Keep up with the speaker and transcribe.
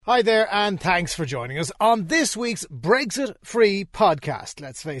Hi there, and thanks for joining us on this week's Brexit-free podcast.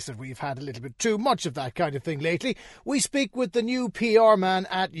 Let's face it, we've had a little bit too much of that kind of thing lately. We speak with the new PR man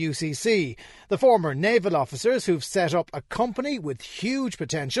at UCC, the former Naval Officers who've set up a company with huge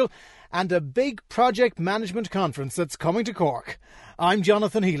potential and a big project management conference that's coming to Cork. I'm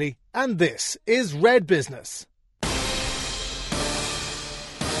Jonathan Healy, and this is Red Business.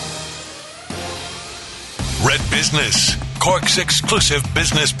 Red Business, Cork's exclusive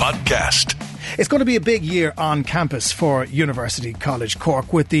business podcast. It's going to be a big year on campus for University College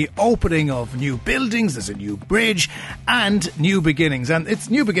Cork with the opening of new buildings, there's a new bridge and new beginnings. And it's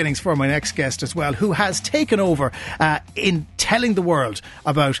new beginnings for my next guest as well, who has taken over in telling the world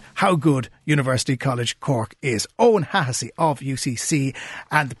about how good University College Cork is. Eoin Hahessy of UCC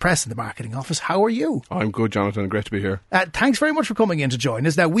and the press and the marketing office. How are you? I'm good, Jonathan. Great to be here. Thanks very much for coming in to join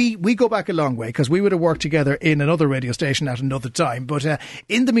us. Now, we go back a long way because we would have worked together in another radio station at another time. But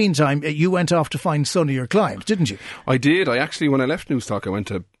in the meantime, you went off to find son of your client, didn't you? I did. I actually, when I left Newstalk, I went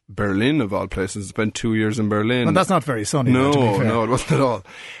to Berlin, of all places. Spent 2 years in Berlin. Well, that's not very sunny. No, to be fair. No, it wasn't at all.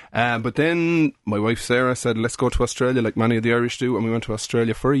 But then my wife Sarah said, let's go to Australia like many of the Irish do, and we went to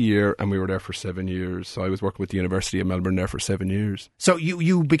Australia for a year and we were there for 7 years. So I was working with the University of Melbourne there for 7 years. So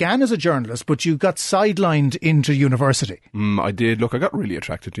you began as a journalist, but you got sidelined into university. I did. Look, I got really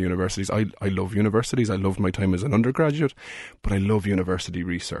attracted to universities. I love universities. I loved my time as an undergraduate, but I love university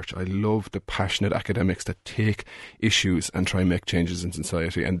research. I love the passionate academics that take issues and try and make changes in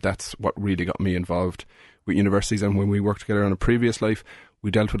society, and that's what really got me involved with universities. And when we worked together on a previous life,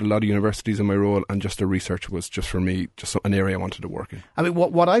 we dealt with a lot of universities in my role, and just the research was just for me just an area I wanted to work in. I mean,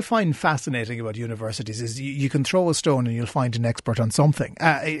 what I find fascinating about universities is you can throw a stone and you'll find an expert on something.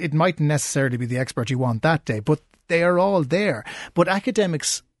 It mightn't necessarily be the expert you want that day, but they are all there. But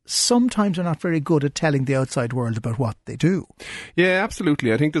academics sometimes are not very good at telling the outside world about what they do. Yeah,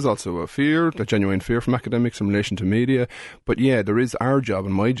 absolutely. I think there's also a genuine fear from academics in relation to media. But yeah, there is our job,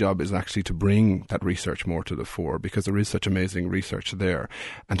 and my job is actually to bring that research more to the fore, because there is such amazing research there,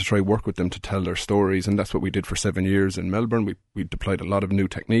 and to try work with them to tell their stories. And that's what we did for 7 years in Melbourne. We deployed a lot of new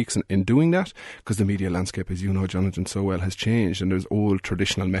techniques in doing that, because the media landscape, as you know, Jonathan, so well, has changed, and there's old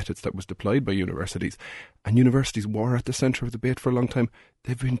traditional methods that was deployed by universities. And universities were at the centre of debate for a long time.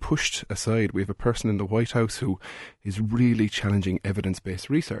 They've been pushed aside. We have a person in the White House who is really challenging evidence-based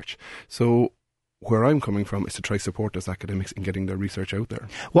research. So where I'm coming from is to try support those academics in getting their research out there.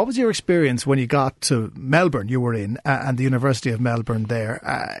 What was your experience when you got to Melbourne, you were in, and the University of Melbourne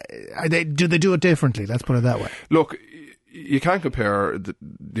there? Do they do it differently? Let's put it that way. Look, you can't compare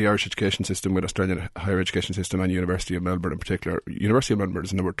the Irish education system with Australian higher education system and University of Melbourne in particular. University of Melbourne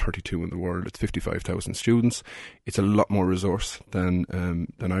is number 32 in the world. It's 55,000 students. It's a lot more resource than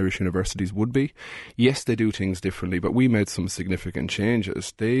Irish universities would be. Yes, they do things differently, but we made some significant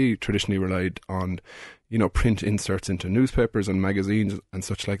changes. They traditionally relied on print inserts into newspapers and magazines and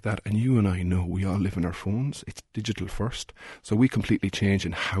such like that. And you and I know we all live in our phones. It's digital first. So we completely changed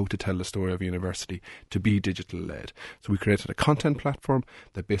in how to tell the story of a university to be digital led. So we created a content platform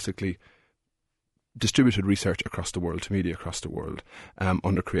that basically distributed research across the world to media across the world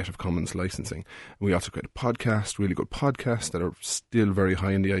under Creative Commons licensing. We also created podcasts, really good podcasts that are still very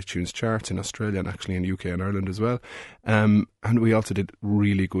high in the iTunes charts in Australia and actually in the UK and Ireland as well. And we also did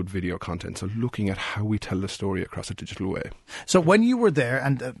really good video content, so looking at how we tell the story across a digital way. So when you were there,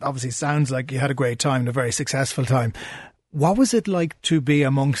 and obviously sounds like you had a great time and a very successful time, what was it like to be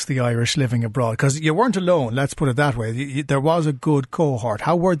amongst the Irish living abroad? Because you weren't alone, let's put it that way. There was a good cohort.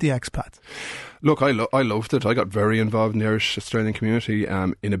 How were the expats? Look, I loved it. I got very involved in the Irish Australian community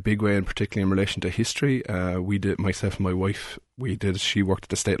in a big way, and particularly in relation to history. We did, myself and my wife, she worked at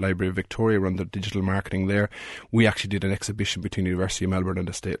the State Library of Victoria, run the digital marketing there. We actually did an exhibition between the University of Melbourne and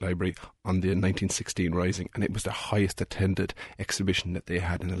the State Library on the 1916 Rising, and it was the highest attended exhibition that they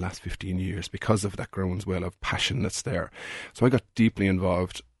had in the last 15 years because of that groundswell of passion that's there. So I got deeply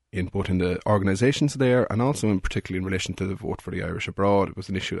involved in both in the organisations there and also in particularly in relation to the vote for the Irish abroad. It was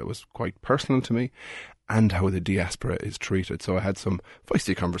an issue that was quite personal to me, and how the diaspora is treated. So I had some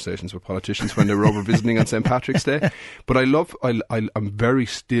feisty conversations with politicians when they were over visiting on St. Patrick's Day. But I'm very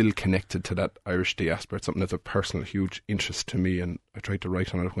still connected to that Irish diaspora. It's something that's a personal, huge interest to me, and I try to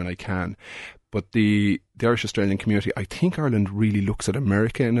write on it when I can. But the Irish Australian community, I think Ireland really looks at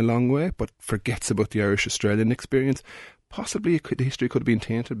America in a long way, but forgets about the Irish Australian experience. Possibly the history could have been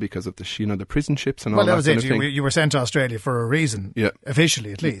tainted because of the prison ships and all that. Well, that was kind it. of thing. You were sent to Australia for a reason,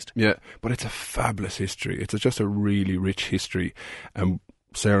 officially at least. Yeah, but it's a fabulous history. It's just a really rich history.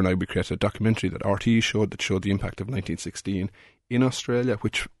 Sarah and we created a documentary that RTE showed the impact of 1916 in Australia,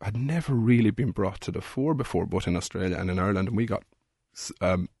 which had never really been brought to the fore before, both in Australia and in Ireland. And we got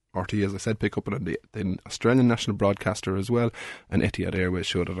RT, as I said, pick up on the Australian national broadcaster as well, and Etihad Airways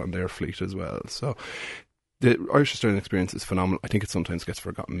showed it on their fleet as well. So the Irish-Australian experience is phenomenal. I think it sometimes gets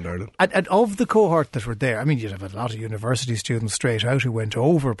forgotten in Ireland. And of the cohort that were there, I mean, you'd have a lot of university students straight out who went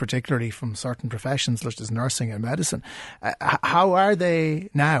over, particularly from certain professions such as nursing and medicine. How are they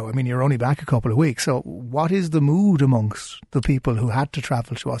now? I mean, you're only back a couple of weeks. So what is the mood amongst the people who had to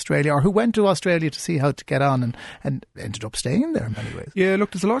travel to Australia or who went to Australia to see how to get on and ended up staying there in many ways? Yeah,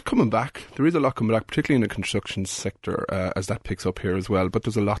 look, there's a lot coming back. There is a lot coming back, particularly in the construction sector, as that picks up here as well. But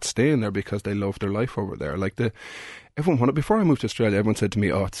there's a lot staying there because they love their life over there. Like everyone, before I moved to Australia, everyone said to me,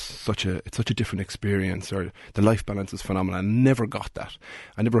 "Oh, it's such a different experience," or the life balance is phenomenal. I never got that.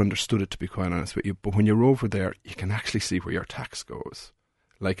 I never understood it, to be quite honest with you. But when you're over there, you can actually see where your tax goes.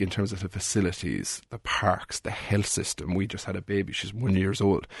 Like in terms of the facilities, the parks, the health system. We just had a baby; she's 1 year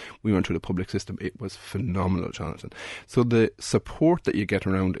old. We went through the public system; it was phenomenal, Jonathan. So the support that you get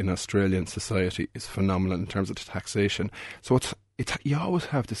around in Australian society is phenomenal in terms of the taxation. So you always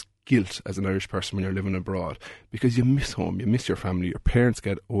have this guilt as an Irish person when you're living abroad because you miss home, you miss your family, your parents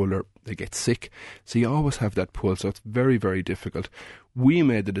get older, they get sick, so you always have that pull. So it's very, very difficult. We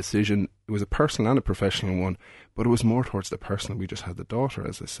made the decision, it was a personal and a professional one, but it was more towards the personal. We just had the daughter,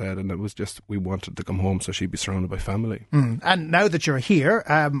 as I said, and it was just, we wanted to come home so she'd be surrounded by family. And now that you're here,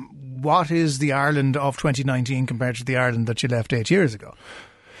 what is the Ireland of 2019 compared to the Ireland that you left 8 years ago?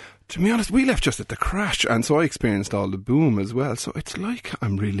 To be honest, we left just at the crash, and so I experienced all the boom as well. So it's like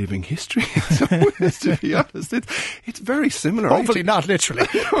I'm reliving history. So to be honest, it's very similar. Hopefully not literally.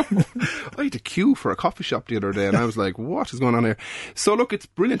 I had to queue for a coffee shop the other day, and I was like, what is going on here? So look, it's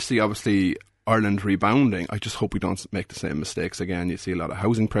brilliant to see, obviously, Ireland rebounding. I just hope we don't make the same mistakes again. You see a lot of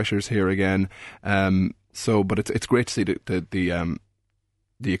housing pressures here again. But it's great to see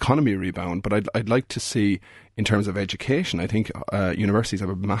the economy rebound, but I'd like to see, in terms of education, I think universities have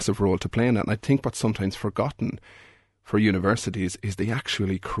a massive role to play in that. And I think what's sometimes forgotten for universities is they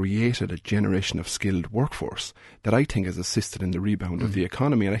actually created a generation of skilled workforce that I think has assisted in the rebound of the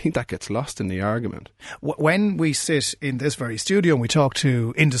economy. And I think that gets lost in the argument. When we sit in this very studio and we talk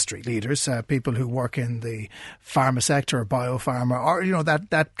to industry leaders, people who work in the pharma sector or biopharma, or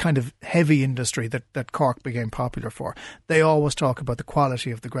that kind of heavy industry that Cork became popular for, they always talk about the quality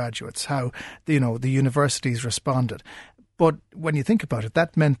of the graduates, how the universities responded. But when you think about it,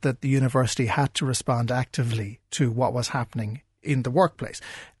 that meant that the university had to respond actively to what was happening in the workplace.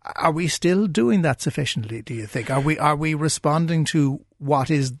 Are we still doing that sufficiently, do you think? Are we responding to what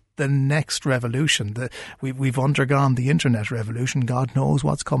is the next revolution? We've undergone the internet revolution. God knows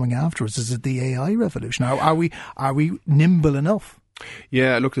what's coming after us. Is it the AI revolution? Are we nimble enough?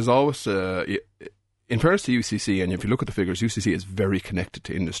 Yeah, look, there's always... in fairness to UCC, and if you look at the figures, UCC is very connected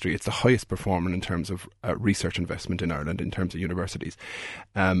to industry. It's the highest performer in terms of research investment in Ireland, in terms of universities,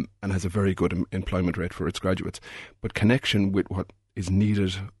 and has a very good employment rate for its graduates. But connection with what is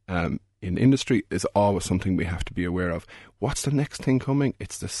needed in industry is always something we have to be aware of. What's the next thing coming?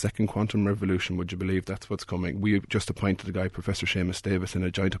 It's the second quantum revolution. Would you believe that's what's coming? We just appointed a guy, Professor Seamus Davis, in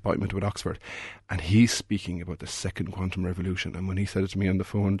a joint appointment with Oxford, and he's speaking about the second quantum revolution. And when he said it to me on the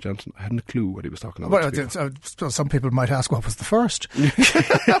phone, Jonathan, I hadn't a clue what he was talking about. Well, some people might ask, what was the first?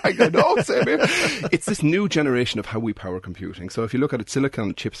 I know, same here. It's this new generation of how we power computing. So if you look at it,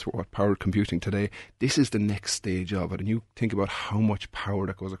 silicon chips for what powered computing today, this is the next stage of it. And you think about how much power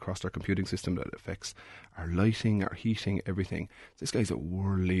that goes across our computing system that affects our lighting, our heating, everything. This guy's a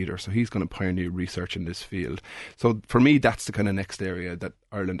world leader, so he's going to pioneer research in this field. So for me, that's the kind of next area that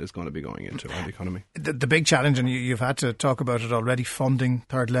Ireland is going to be going into, on the economy. The big challenge, and you've had to talk about it already, funding,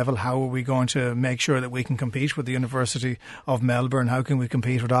 third level. How are we going to make sure that we can compete with the University of Melbourne? How can we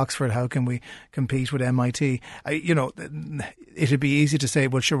compete with Oxford? How can we compete with MIT? It'd be easy to say,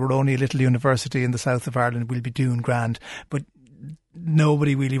 well, sure, we're only a little university in the south of Ireland, we'll be doing grand. But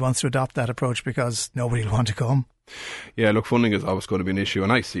nobody really wants to adopt that approach because nobody will want to come. Yeah, look, funding is always going to be an issue,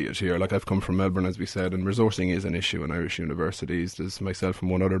 and I see it here. Like, I've come from Melbourne, as we said, and resourcing is an issue in Irish universities. There's myself and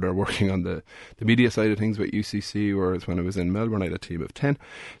one other that are working on the media side of things with UCC, whereas when I was in Melbourne I had a team of 10.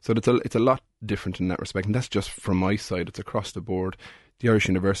 So it's a lot different in that respect, and that's just from my side. It's across the board. The Irish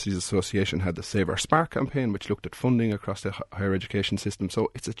Universities Association had the Save Our Spark campaign, which looked at funding across the higher education system. So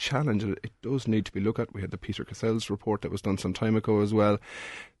it's a challenge, and it does need to be looked at. We had the Peter Cassell's report that was done some time ago as well.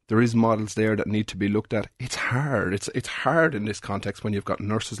 There is models there that need to be looked at. It's hard. It's hard in this context when you've got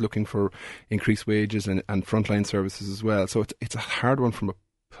nurses looking for increased wages and frontline services as well. So it's a hard one from a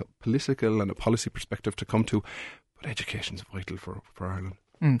political and a policy perspective to come to. But education is vital for Ireland.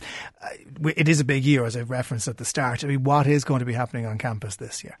 It is a big year, as I referenced at the start. I mean, what is going to be happening on campus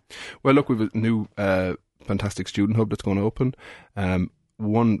this year? Well, look, we've a new fantastic student hub that's going to open.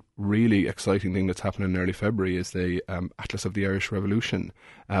 One really exciting thing that's happening in early February is the Atlas of the Irish Revolution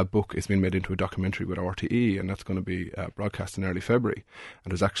book is being made into a documentary with RTE, and that's going to be broadcast in early February.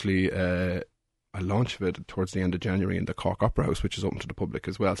 And there's actually a launch of it towards the end of January in the Cork Opera House, which is open to the public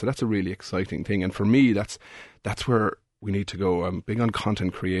as well. So that's a really exciting thing. And for me, that's where we need to go. I'm big on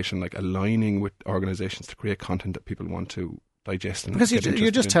content creation, like aligning with organisations to create content that people want to digest. And because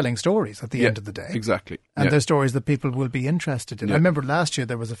you're just telling stories at the end of the day. Exactly. And they're stories that people will be interested in. Yeah. I remember last year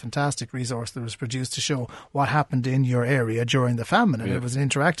there was a fantastic resource that was produced to show what happened in your area during the famine. And it was an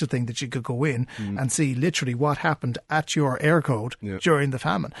interactive thing that you could go in and see literally what happened at your air code during the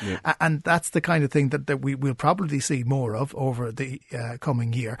famine. Yeah. And that's the kind of thing that we will probably see more of over the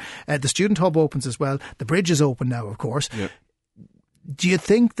coming year. The student hub opens as well. The bridge is open now, of course. Yeah. Do you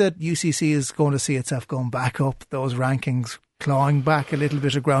think that UCC is going to see itself going back up those rankings, clawing back a little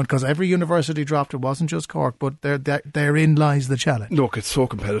bit of ground? Because every university dropped. It wasn't just Cork, but therein lies the challenge. Look, it's so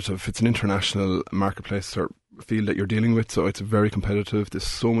competitive. It's an international marketplace or field that you're dealing with, so it's very competitive. There's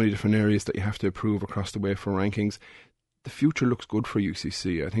so many different areas that you have to approve across the way for rankings. The future looks good for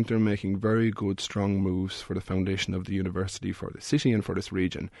UCC. I think they're making very good, strong moves for the foundation of the university, for the city and for this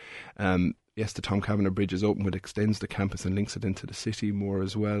region. Yes, the Tom Kavanagh Bridge is open, which extends the campus and links it into the city more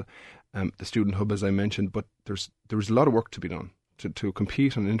as well. The student hub, as I mentioned, but there's a lot of work to be done. To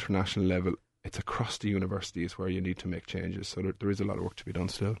compete on an international level, it's across the universities where you need to make changes. So there is a lot of work to be done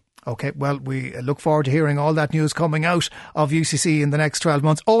still. OK, well, we look forward to hearing all that news coming out of UCC in the next 12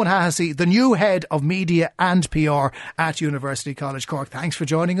 months. Eoin Hahessy, the new head of media and PR at University College Cork. Thanks for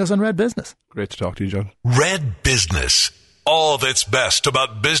joining us on Red Business. Great to talk to you, John. Red Business. All that's best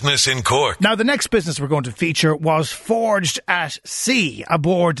about business in Cork. Now, the next business we're going to feature was forged at sea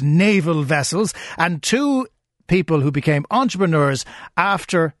aboard naval vessels, and two people who became entrepreneurs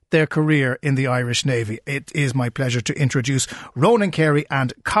after their career in the Irish Navy. It is my pleasure to introduce Ronan Carey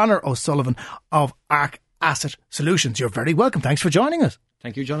and Conor O'Sullivan of ARQ Asset Solutions. You're very welcome. Thanks for joining us.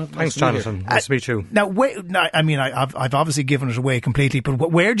 Thank you, Jonathan. Thanks, Jonathan. Nice to meet you. Now, I've obviously given it away completely,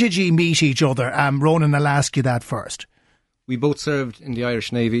 but where did you meet each other? Ronan, I'll ask you that first. We both served in the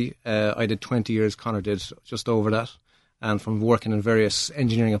Irish Navy. I did 20 years, Conor did just over that. And from working in various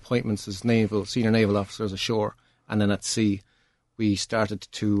engineering appointments as senior naval officers ashore and then at sea, we started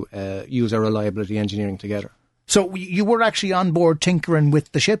to use our reliability engineering together. So you were actually on board tinkering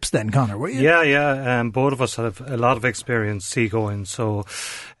with the ships then, Conor, were you? Yeah. Both of us have a lot of experience seagoing. So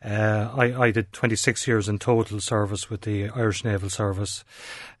I did 26 years in total service with the Irish Naval Service.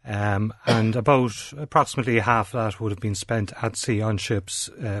 And about approximately half that would have been spent at sea on ships,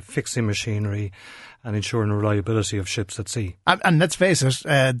 fixing machinery and ensuring reliability of ships at sea. And let's face it,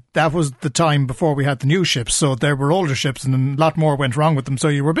 that was the time before we had the new ships, so there were older ships and a lot more went wrong with them, so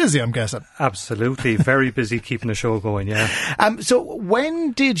you were busy, I'm guessing. Absolutely, very busy keeping the show going, yeah. So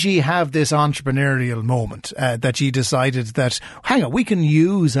when did you have this entrepreneurial moment that you decided that, hang on, we can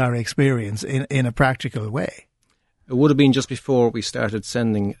use our experience in a practical way? It would have been just before we started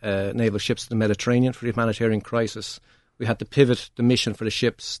sending naval ships to the Mediterranean for the humanitarian crisis. We had to pivot the mission for the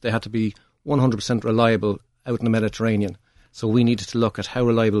ships. They had to be 100% reliable out in the Mediterranean. So we needed to look at how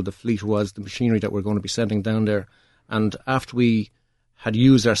reliable the fleet was, the machinery that we're going to be sending down there. And after we had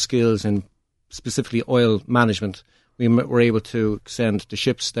used our skills in specifically oil management, we were able to send the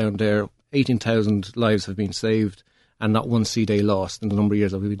ships down there. 18,000 lives have been saved and not one sea day lost in the number of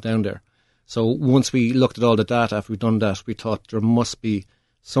years that we've been down there. So once we looked at all the data, after we've done that, we thought there must be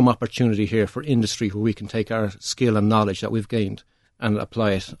some opportunity here for industry where we can take our skill and knowledge that we've gained and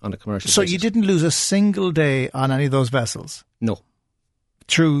apply it on a commercial basis. So you didn't lose a single day on any of those vessels? No.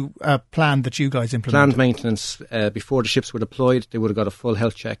 Through a plan that you guys implemented? Planned maintenance. Before the ships were deployed, they would have got a full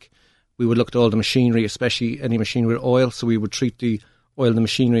health check. We would look at all the machinery, especially any machinery with oil. So we would treat the oil and the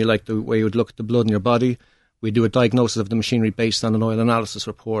machinery like the way you would look at the blood in your body. We'd do a diagnosis of the machinery based on an oil analysis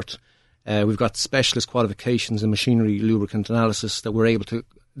report. We've got specialist qualifications in machinery lubricant analysis that we're able to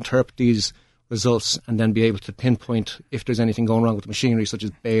interpret these results and then be able to pinpoint if there's anything going wrong with the machinery, such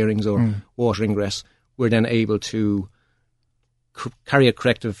as bearings or water ingress. We're then able to carry a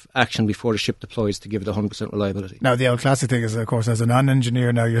corrective action before the ship deploys to give it 100% reliability. Now, the old classic thing is, of course, as a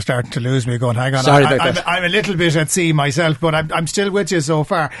non-engineer now, you're starting to lose me going, hang on, Sorry about that. I'm a little bit at sea myself, but I'm still with you so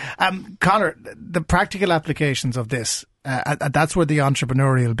far. Conor, the practical applications of this, that's where the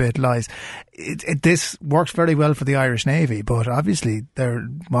entrepreneurial bit lies. This works very well for the Irish Navy, but obviously there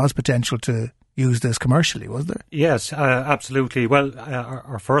was potential to use this commercially, was there? Yes, absolutely. Well,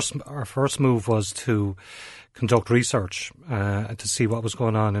 our first move was to conduct research to see what was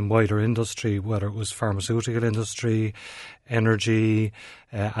going on in wider industry, whether it was pharmaceutical industry, energy,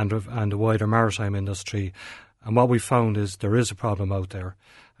 and the wider maritime industry. And what we found is there is a problem out there,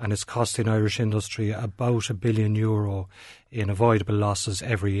 and it's costing Irish industry about €1 billion in avoidable losses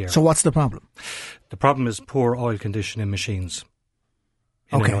every year. So what's the problem? The problem is poor oil conditioning machines,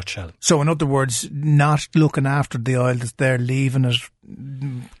 in a nutshell. So in other words, not looking after the oil that's there, leaving it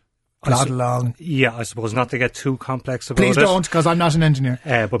plod along. Yeah, I suppose not to get too complex about Please it. Please don't, because I'm not an engineer.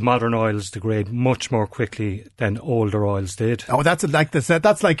 But modern oils degrade much more quickly than older oils did. Oh, that's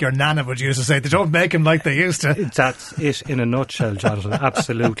like your nana would used to say. They don't make them like they used to. That's it in a nutshell, Jonathan.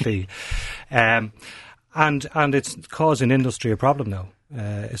 Absolutely. And it's causing industry a problem now,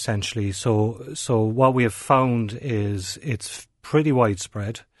 essentially. So what we have found is it's pretty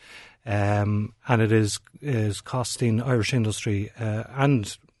widespread, and it is costing Irish industry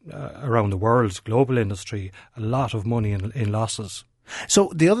and around the world, global industry, a lot of money in losses.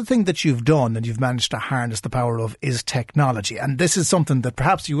 So the other thing that you've done and you've managed to harness the power of is technology. And this is something that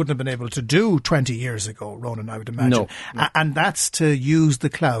perhaps you wouldn't have been able to do 20 years ago, Ronan, I would imagine. No. And that's to use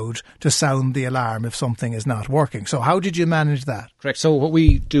the cloud to sound the alarm if something is not working. So how did you manage that? Correct. So what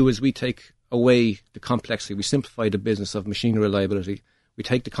we do is we take away the complexity. We simplify the business of machine reliability. We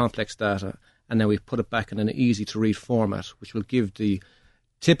take the complex data and then we put it back in an easy to read format, which will give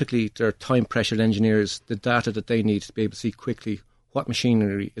typically their time pressured engineers the data that they need to be able to see quickly what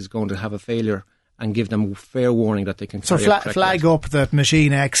machinery is going to have a failure and give them fair warning that they can carry out flag up that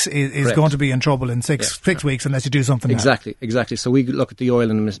machine X is going to be in trouble in six weeks unless you do something Exactly. So we look at the oil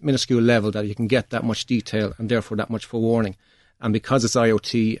in a minuscule level that you can get that much detail and therefore that much forewarning. And because it's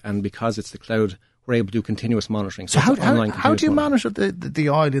IoT and because it's the cloud, we're able to do continuous monitoring. So how do you monitor the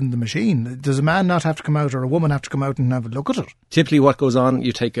oil in the machine? Does a man not have to come out or a woman have to come out and have a look at it? Typically what goes on,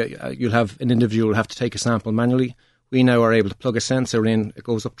 you'll have an individual have to take a sample manually. We now are able to plug a sensor in. It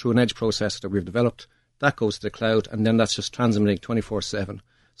goes up through an edge processor that we've developed. That goes to the cloud, and then that's just transmitting 24/7.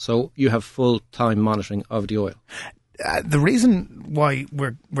 So you have full-time monitoring of the oil. The reason why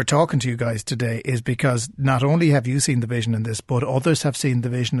we're talking to you guys today is because not only have you seen the vision in this, but others have seen the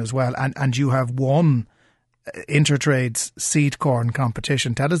vision as well, and you have won Intertrade's seed corn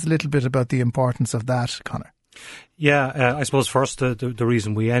competition. Tell us a little bit about the importance of that, Conor. Yeah, I suppose first the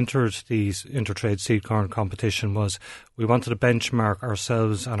reason we entered the Intertrade seed corn competition was we wanted to benchmark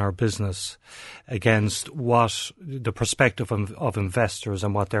ourselves and our business against what the perspective of investors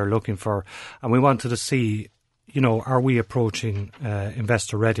and what they're looking for, and we wanted to see, are we approaching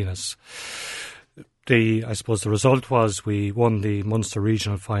investor readiness? I suppose the result was we won the Munster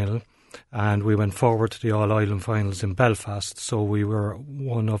regional final. And we went forward to the All-Ireland finals in Belfast. So we were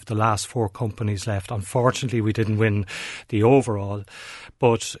one of the last 4 companies left. Unfortunately, we didn't win the overall.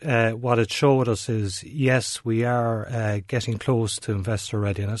 But what it showed us is, yes, we are getting close to investor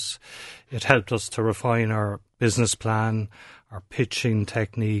readiness. It helped us to refine our business plan, our pitching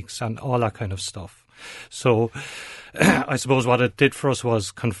techniques, and all that kind of stuff. So I suppose what it did for us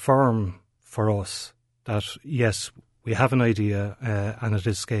was confirm for us that, yes, we have an idea and it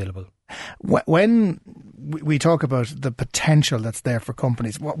is scalable. When we talk about the potential that's there for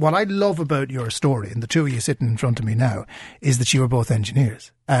companies, what I love about your story, and the two of you sitting in front of me now, is that you were both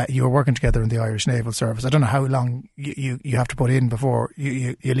engineers. You were working together in the Irish Naval Service. I don't know how long you have to put in before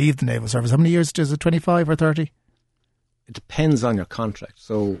you leave the Naval Service. How many years is it, 25 or 30? It depends on your contract.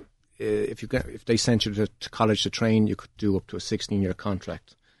 So if they sent you to college to train, you could do up to a 16-year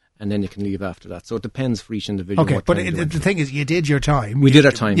contract. And then you can leave after that. So it depends for each individual. Okay, but the thing is, you did your time. We did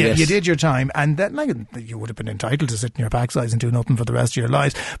our time, yes. You did your time, and then you would have been entitled to sit in your backsides and do nothing for the rest of your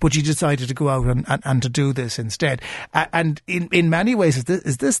lives, but you decided to go out and to do this instead. And in many ways,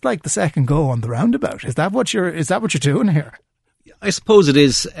 is this like the second go on the roundabout? Is that what you're doing here? I suppose it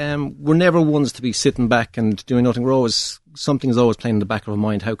is. We're never ones to be sitting back and doing nothing. Something is always playing in the back of our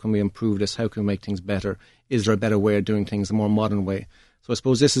mind. How can we improve this? How can we make things better? Is there a better way of doing things, a more modern way? So I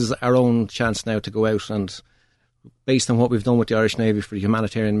suppose this is our own chance now to go out and, based on what we've done with the Irish Navy for the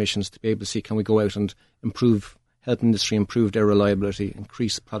humanitarian missions, to be able to see, can we go out and help industry improve their reliability,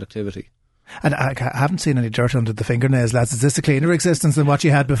 increase productivity. And I haven't seen any dirt under the fingernails, lads. Is this a cleaner existence than what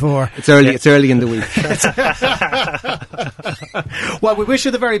you had before? It's early in the week. Well, we wish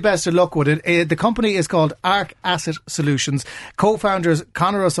you the very best of luck with it. The company is called ARQ Asset Solutions. Co-founders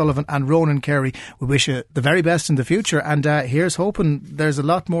Conor O'Sullivan and Ronan Carey. We wish you the very best in the future. And here's hoping there's a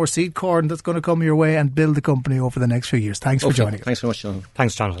lot more seed corn that's going to come your way and build the company over the next few years. Thanks for joining us. Thanks very much, Jonathan.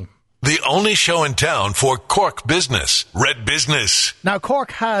 Thanks, Jonathan. The only show in town for Cork business, Red Business. Now,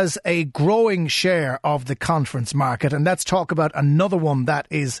 Cork has a growing share of the conference market, and let's talk about another one that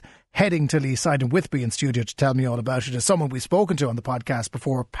is heading to Leeside. And with me in studio to tell me all about it is someone we've spoken to on the podcast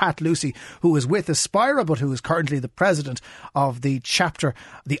before, Pat Lucey, who is with Aspira, but who is currently the president of the chapter,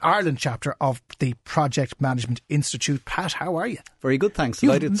 the Ireland chapter of the Project Management Institute. Pat, how are you? Very good, thanks.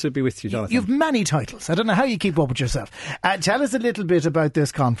 Delighted to be with you, Jonathan. You've many titles. I don't know how you keep up with yourself. Tell us a little bit about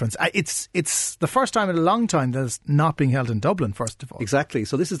this conference. It's the first time in a long time that it's not being held in Dublin, first of all. Exactly.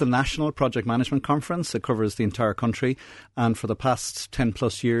 So this is the National Project Management Conference. It covers the entire country. And for the past 10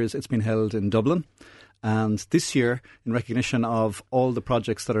 plus years, it's been held in Dublin. And this year, in recognition of all the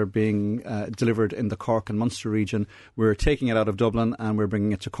projects that are being delivered in the Cork and Munster region, we're taking it out of Dublin and we're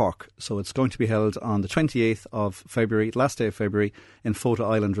bringing it to Cork. So it's going to be held on the 28th of February, last day of February, in Fota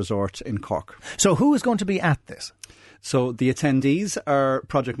Island Resort in Cork. So who is going to be at this? So the attendees are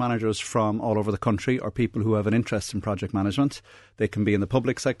project managers from all over the country, or people who have an interest in project management. They can be in the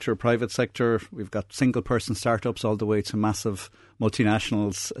public sector, private sector. We've got single-person startups all the way to massive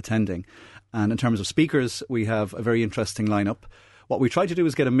multinationals attending. And in terms of speakers, we have a very interesting lineup. What we try to do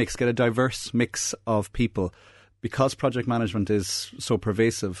is get a diverse mix of people. Because project management is so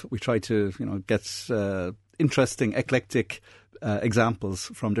pervasive, we try to get interesting, eclectic examples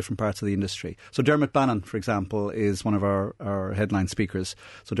from different parts of the industry. So Dermot Bannon, for example, is one of our headline speakers.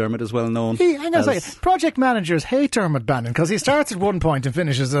 So Dermot is well known. Hang on a second. Project managers hate Dermot Bannon because he starts at one point and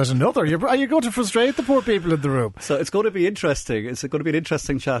finishes at another. Are you going to frustrate the poor people in the room? So it's going to be interesting. It's going to be an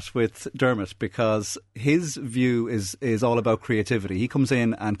interesting chat with Dermot because his view is all about creativity. He comes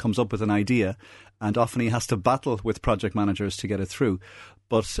in and comes up with an idea, and often he has to battle with project managers to get it through.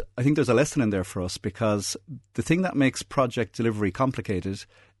 But I think there's a lesson in there for us, because the thing that makes project delivery complicated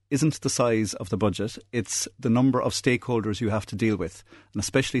isn't the size of the budget, it's the number of stakeholders you have to deal with, and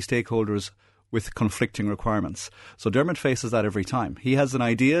especially stakeholders with conflicting requirements. So Dermot faces that every time. He has an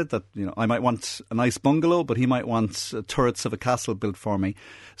idea that, I might want a nice bungalow, but he might want turrets of a castle built for me.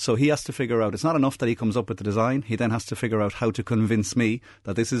 So he has to figure out, it's not enough that he comes up with the design, he then has to figure out how to convince me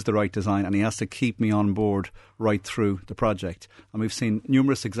that this is the right design, and he has to keep me on board right through the project. And we've seen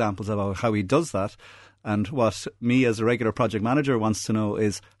numerous examples of how he does that. And what me as a regular project manager wants to know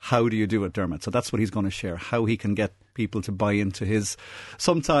is, how do you do it, Dermot? So that's what he's going to share, how he can get people to buy into his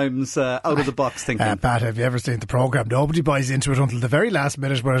sometimes out-of-the-box thinking. Pat, have you ever seen the programme? Nobody buys into it until the very last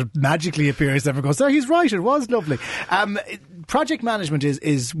minute where it magically appears. Everyone goes, he's right, it was lovely. Project management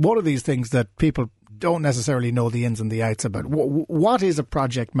is one of these things that people don't necessarily know the ins and the outs about. What is a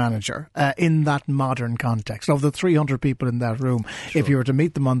project manager in that modern context? Of the 300 people in that room, sure, if you were to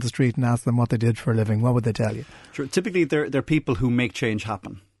meet them on the street and ask them what they did for a living, what would they tell you? Sure. Typically, they're people who make change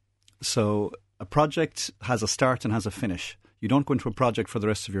happen. So a project has a start and has a finish. You don't go into a project for the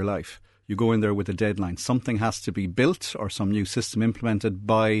rest of your life. You go in there with a deadline. Something has to be built or some new system implemented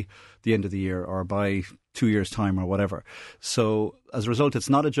by the end of the year or by 2 years' time or whatever. So as a result, it's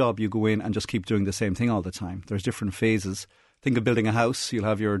not a job you go in and just keep doing the same thing all the time. There's different phases. Think of building a house. You'll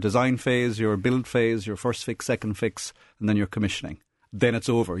have your design phase, your build phase, your first fix, second fix, and then your commissioning. Then it's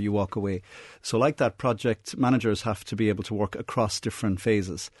over. You walk away. So like that, project managers have to be able to work across different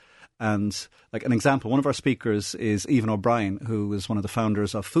phases. And like an example, one of our speakers is Eoin O'Brien, who is one of the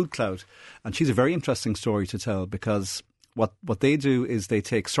founders of Food Cloud. And she's a very interesting story to tell, because what they do is they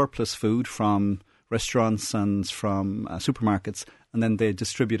take surplus food from restaurants and from supermarkets, and then they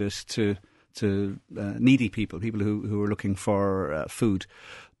distribute it to needy people who are looking for food.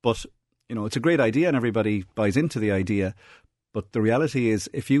 But, it's a great idea and everybody buys into the idea. But the reality is,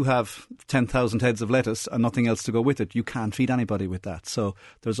 if you have 10,000 heads of lettuce and nothing else to go with it, you can't feed anybody with that. So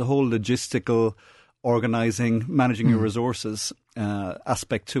there's a whole logistical, organising, managing your resources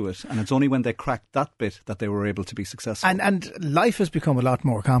aspect to it. And it's only when they cracked that bit that they were able to be successful. And life has become a lot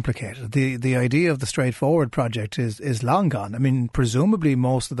more complicated. The idea of the straightforward project is long gone. I mean, presumably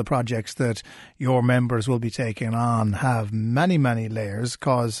most of the projects that your members will be taking on have many, many layers,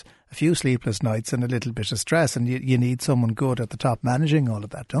 cause a few sleepless nights and a little bit of stress, and you need someone good at the top managing all of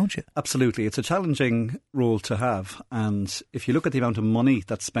that, don't you? Absolutely. It's a challenging role to have. And if you look at the amount of money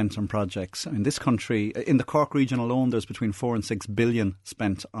that's spent on projects, in this country, in the Cork region alone, there's between 4 and 6 billion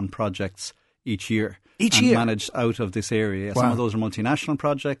spent on projects each year. Managed out of this area. Wow. Some of those are multinational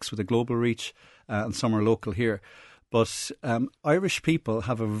projects with a global reach, and some are local here. But Irish people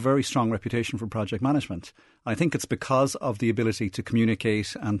have a very strong reputation for project management. I think it's because of the ability to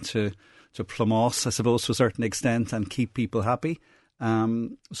communicate and to plummose, I suppose, to a certain extent, and keep people happy.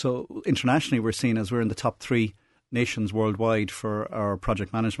 So internationally, we're seen as we're in the top 3 nations worldwide for our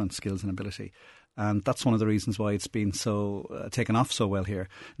project management skills and ability. And that's one of the reasons why it's been so taken off so well here.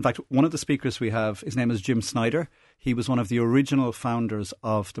 In fact, one of the speakers we have, his name is Jim Snyder. He was one of the original founders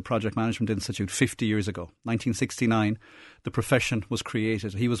of the Project Management Institute 50 years ago. 1969, the profession was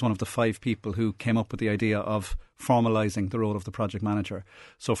created. He was one of the 5 people who came up with the idea of formalising the role of the project manager.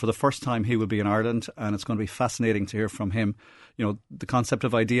 So for the first time, he will be in Ireland, and it's going to be fascinating to hear from him. You know, the concept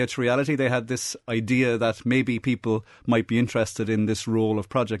of idea to reality. They had this idea that maybe people might be interested in this role of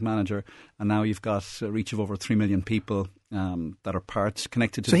project manager, and now you've got a reach of over 3 million people that are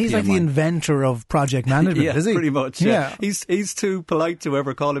connected to the PMI. So he's like the inventor of project management, yeah, is he? Pretty much. Yeah. He's too polite to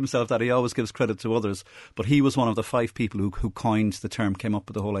ever call himself that. He always gives credit to others. But he was one of the 5 people who coined the term, came up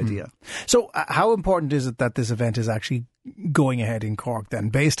with the whole idea. So how important is it that this event is actually going ahead in Cork then,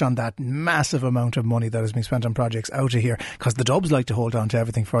 based on that massive amount of money that has been spent on projects out of here? Because the Dubs like to hold on to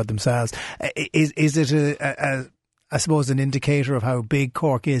everything for themselves. Is it, I suppose, an indicator of how big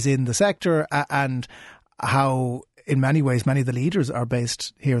Cork is in the sector and how, in many ways, many of the leaders are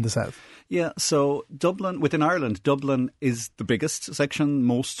based here in the south? Yeah, so Dublin, within Ireland, Dublin is the biggest section.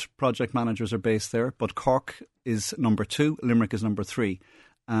 Most project managers are based there, but Cork is number 2, Limerick is number 3.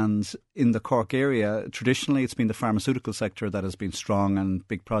 And in the Cork area, traditionally it's been the pharmaceutical sector that has been strong and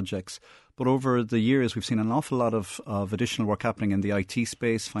big projects. But over the years, we've seen an awful lot of additional work happening in the IT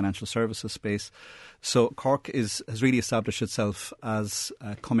space, financial services space. So Cork has really established itself as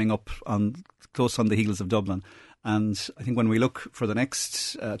coming up close on the heels of Dublin. And I think when we look for the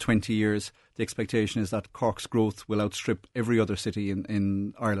next 20 years, the expectation is that Cork's growth will outstrip every other city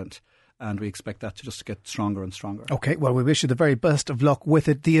in Ireland. And we expect that to just get stronger and stronger. OK, well, we wish you the very best of luck with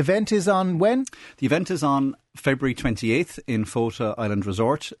it. The event is on when? The event is on February 28th in Fota Island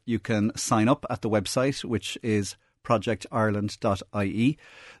Resort. You can sign up at the website, which is projectireland.ie.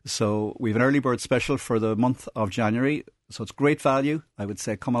 So we have an early bird special for the month of January. So it's great value. I would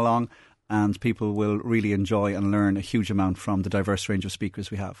say come along. And people will really enjoy and learn a huge amount from the diverse range of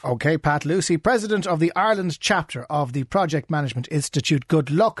speakers we have. OK, Pat Lucey, President of the Ireland chapter of the Project Management Institute. Good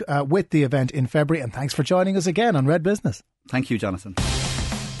luck with the event in February, and thanks for joining us again on Red Business. Thank you, Jonathan.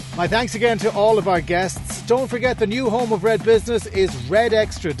 My thanks again to all of our guests. Don't forget the new home of Red Business is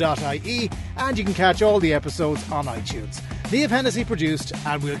redextra.ie, and you can catch all the episodes on iTunes. Eoin Hahessy produced,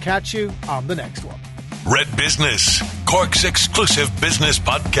 and we'll catch you on the next one. Red Business, Cork's exclusive business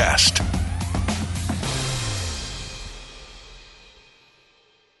podcast.